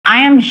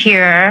am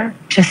here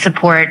to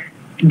support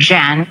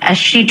Jen as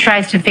she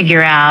tries to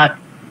figure out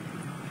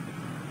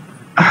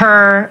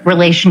her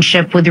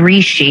relationship with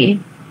Rishi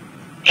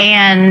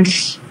and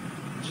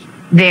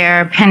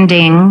their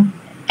pending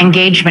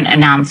engagement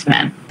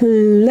announcement.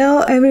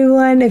 Hello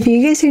everyone, if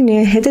you guys are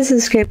new, hit the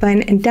subscribe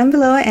button down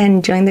below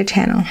and join the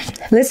channel.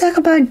 Let's talk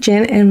about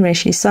Jen and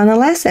Rishi. So in the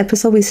last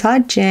episode, we saw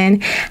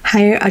Jen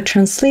hire a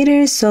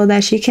translator so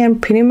that she can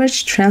pretty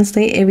much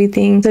translate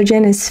everything. So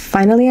Jen is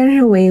finally on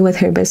her way with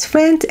her best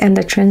friend and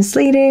the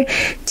translator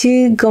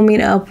to go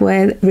meet up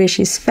with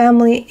Rishi's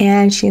family,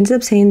 and she ends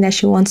up saying that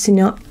she wants to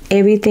know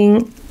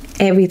everything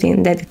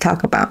that they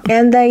talk about.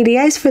 And the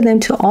idea is for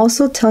them to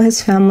also tell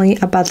his family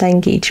about the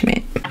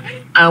engagement.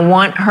 I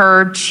want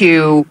her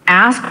to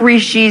ask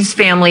Rishi's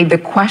family the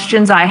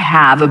questions I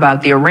have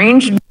about the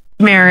arranged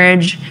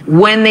marriage,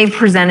 when they've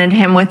presented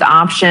him with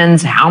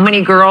options, how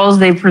many girls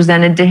they've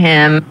presented to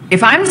him.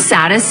 If I'm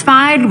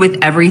satisfied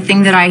with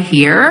everything that I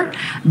hear,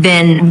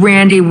 then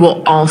Randy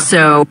will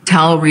also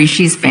tell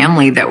Rishi's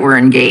family that we're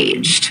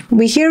engaged.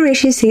 We hear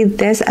Rishi say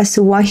this as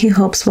to what he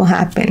hopes will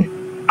happen.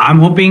 I'm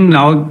hoping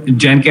now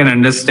Jen can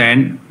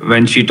understand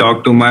when she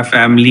talked to my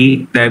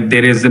family that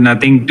there is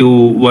nothing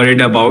to worry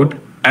about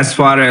as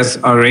far as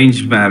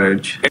arranged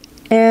marriage.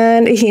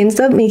 And he ends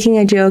up making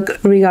a joke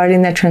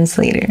regarding the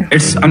translator.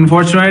 It's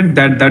unfortunate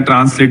that the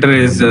translator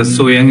is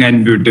so young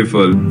and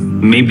beautiful.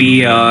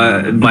 Maybe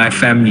my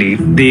family,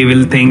 they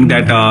will think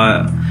that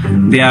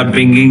they are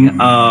bringing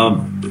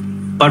a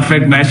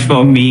perfect match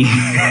for me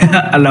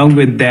along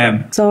with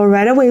them. So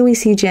right away we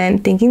see Jen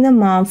thanking the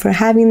mom for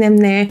having them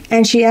there,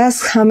 and she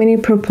asks how many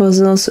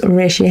proposals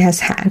Rishi has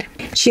had.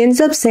 She ends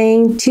up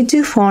saying 2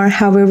 to 4,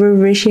 however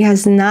Rishi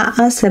has not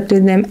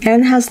accepted them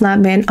and has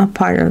not been a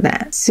part of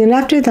that. Soon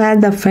after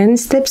that, the friend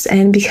steps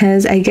in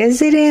because I guess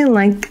they didn't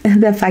like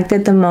the fact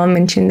that the mom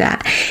mentioned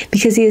that.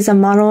 Because he is a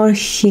model,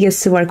 he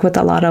gets to work with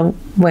a lot of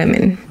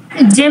women.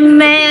 Gym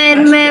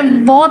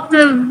में बहुत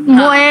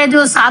वो है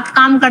जो साथ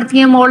काम करती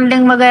है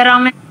modelling वगैरह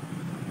में.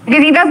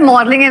 Because he does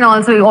modeling and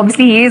also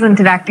obviously he is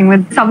interacting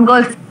with some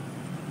girls.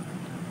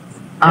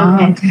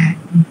 Okay.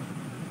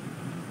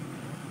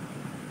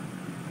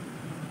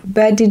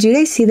 But did you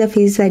guys see the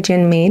face that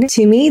Jen made?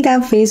 To me,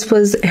 that face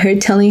was her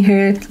telling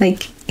her,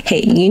 like,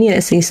 hey, you need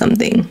to say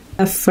something.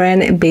 A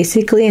friend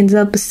basically ends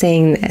up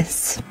saying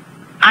this.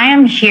 I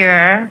am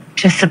here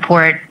to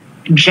support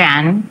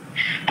Jen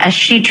as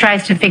she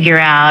tries to figure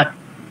out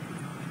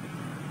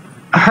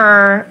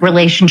her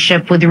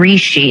relationship with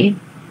Rishi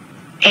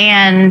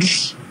and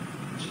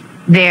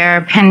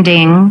their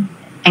pending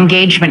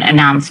engagement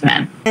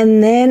announcement.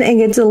 And then it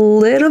gets a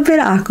little bit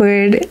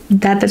awkward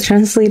that the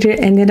translator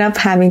ended up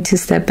having to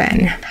step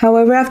in.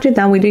 However, after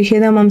that, we do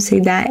hear the mom say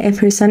that if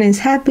her son is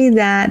happy,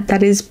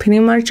 that is pretty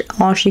much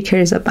all she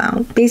cares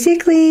about.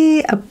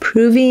 Basically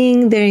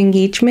approving their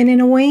engagement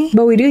in a way.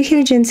 But we do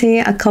hear Jen say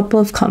a couple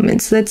of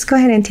comments. Let's go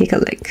ahead and take a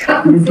look.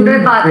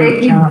 खूबसूरत बात है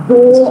कि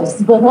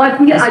दो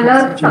बहुत ही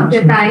अलग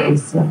सभ्यताएं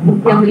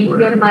अमेरिकी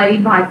और हमारी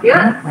भारतीय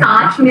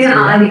साथ में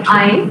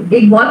आए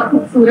एक बहुत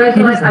खूबसूरत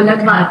और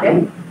अलग बात है.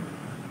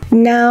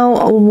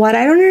 Now, what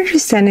I don't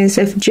understand is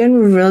if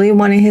Jen really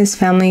wanted his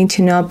family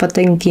to know about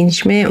the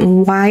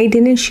engagement, why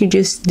didn't she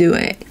just do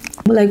it?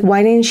 Like,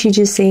 why didn't she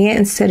just say it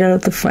instead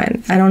of the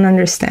friend? I don't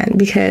understand,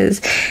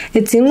 because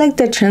it seemed like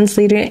the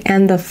translator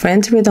and the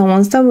friends were the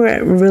ones that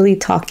were really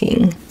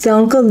talking. The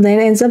uncle then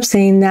ends up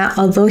saying that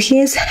although he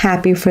is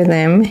happy for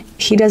them,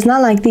 he does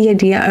not like the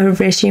idea of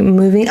Rishi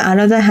moving out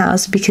of the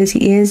house because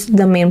he is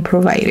the main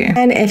provider.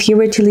 And if he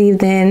were to leave,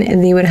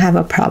 then they would have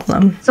a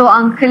problem. So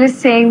uncle is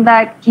saying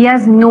that he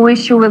has no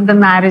issue with the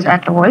marriage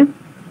at all,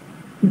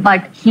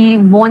 but he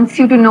wants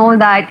you to know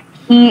that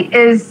he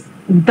is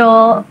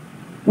the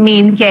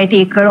main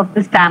caretaker of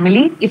this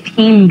family. If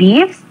he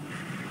leaves,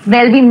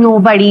 there'll be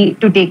nobody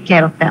to take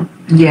care of them.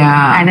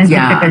 Yeah. And it's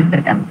difficult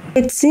for them.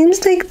 It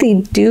seems like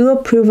they do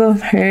approve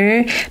of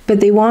her, but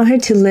they want her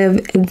to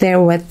live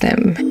there with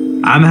them.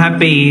 I'm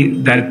happy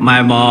that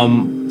my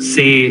mom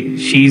say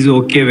she's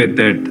okay with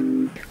it.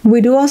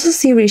 We do also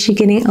see Rishi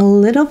getting a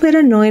little bit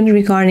annoyed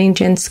regarding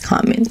Jen's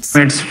comments.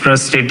 It's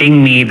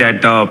frustrating me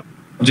that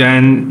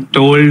Jen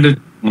told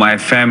my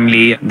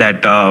family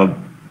that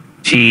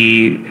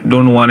she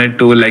don't want it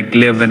to like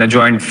live in a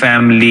joint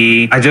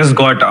family. I just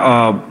got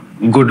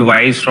good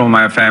vibes from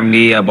my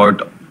family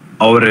about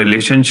our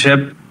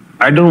relationship.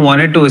 I don't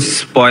want it to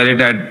spoil it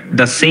at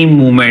the same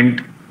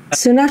moment.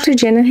 Soon after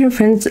Jen and her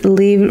friends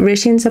leave,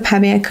 Rishi ends up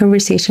having a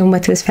conversation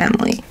with his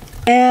family.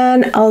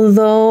 And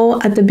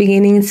although at the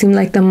beginning it seemed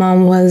like the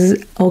mom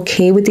was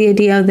okay with the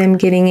idea of them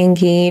getting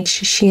engaged,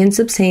 she ends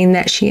up saying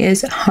that she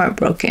is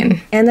heartbroken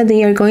and that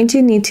they are going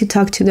to need to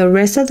talk to the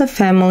rest of the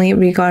family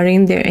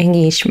regarding their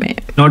engagement.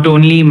 Not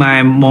only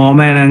my mom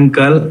and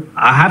uncle,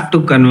 I have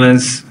to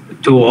convince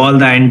to all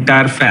the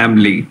entire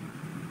family.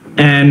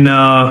 And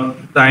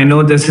I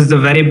know this is a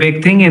very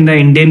big thing in the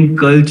Indian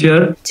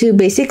culture. To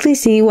basically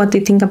see what they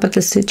think about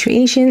the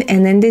situation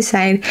and then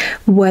decide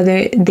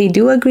whether they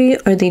do agree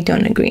or they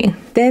don't agree.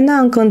 Then the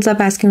uncle ends up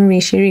asking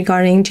Rishi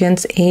regarding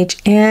Jen's age,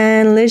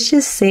 and let's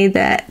just say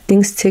that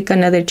things took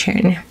another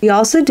turn. We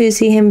also do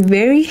see him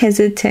very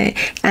hesitant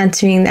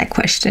answering that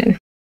question.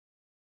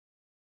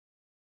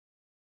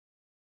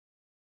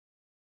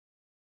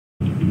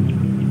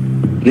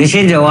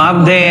 ऋषि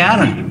जवाब दे यार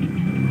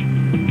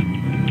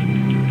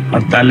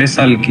 48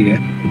 साल की है.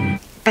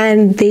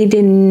 And they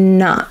did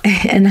not,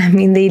 and I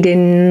mean they did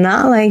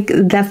not like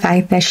the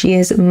fact that she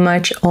is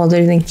much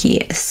older than he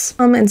is.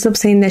 Ends up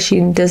saying that she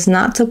does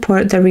not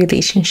support the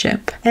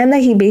relationship and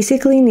that he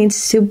basically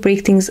needs to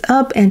break things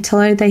up and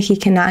tell her that he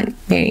cannot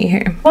marry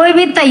her. कोई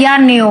भी तैयार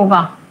नहीं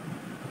होगा,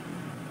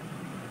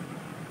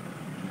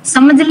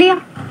 समझ लिया?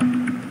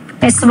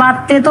 इस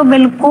बात पे तो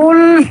बिल्कुल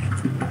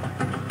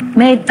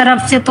मेरी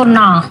तरफ से तो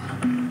ना,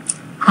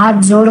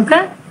 हाथ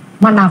जोड़कर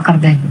मना कर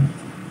देंगे.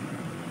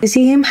 To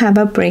see him have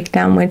a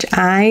breakdown, which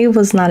I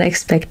was not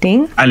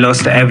expecting. I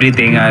lost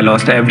everything. I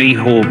lost every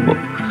hope.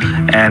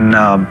 And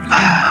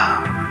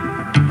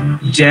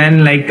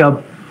Jen,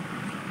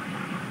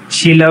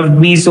 she loved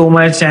me so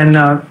much, and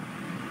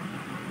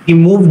he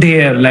moved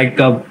here.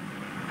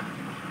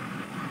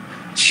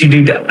 She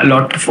did a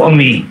lot for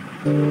me.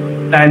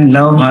 I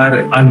love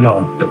her a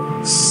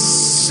lot.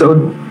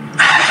 So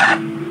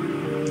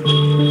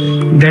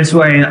that's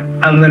why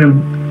I'm in a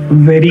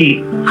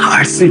very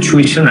hard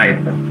situation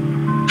right now.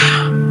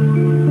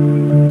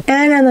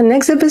 And on the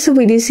next episode,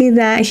 we do see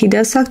that he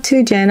does talk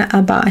to Jen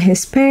about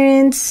his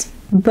parents,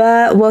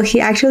 but will he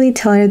actually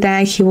tell her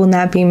that he will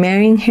not be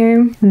marrying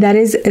her? That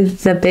is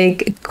the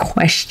big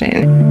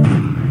question.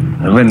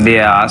 When they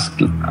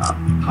asked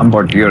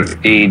about your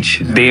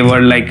age, they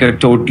were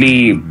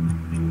totally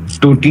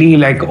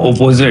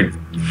opposite.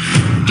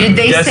 Did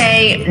they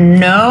say,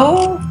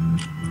 no,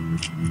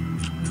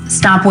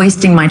 stop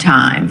wasting my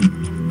time?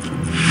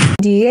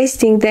 Do you guys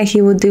think that he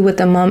will do what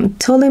the mom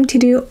told him to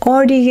do,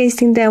 or do you guys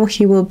think that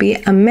he will be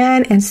a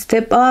man and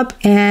step up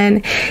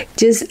and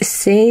just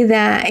say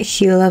that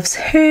he loves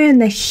her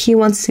and that he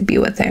wants to be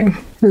with her?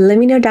 Let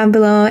me know down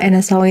below, and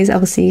as always, I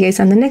will see you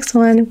guys on the next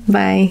one.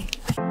 Bye.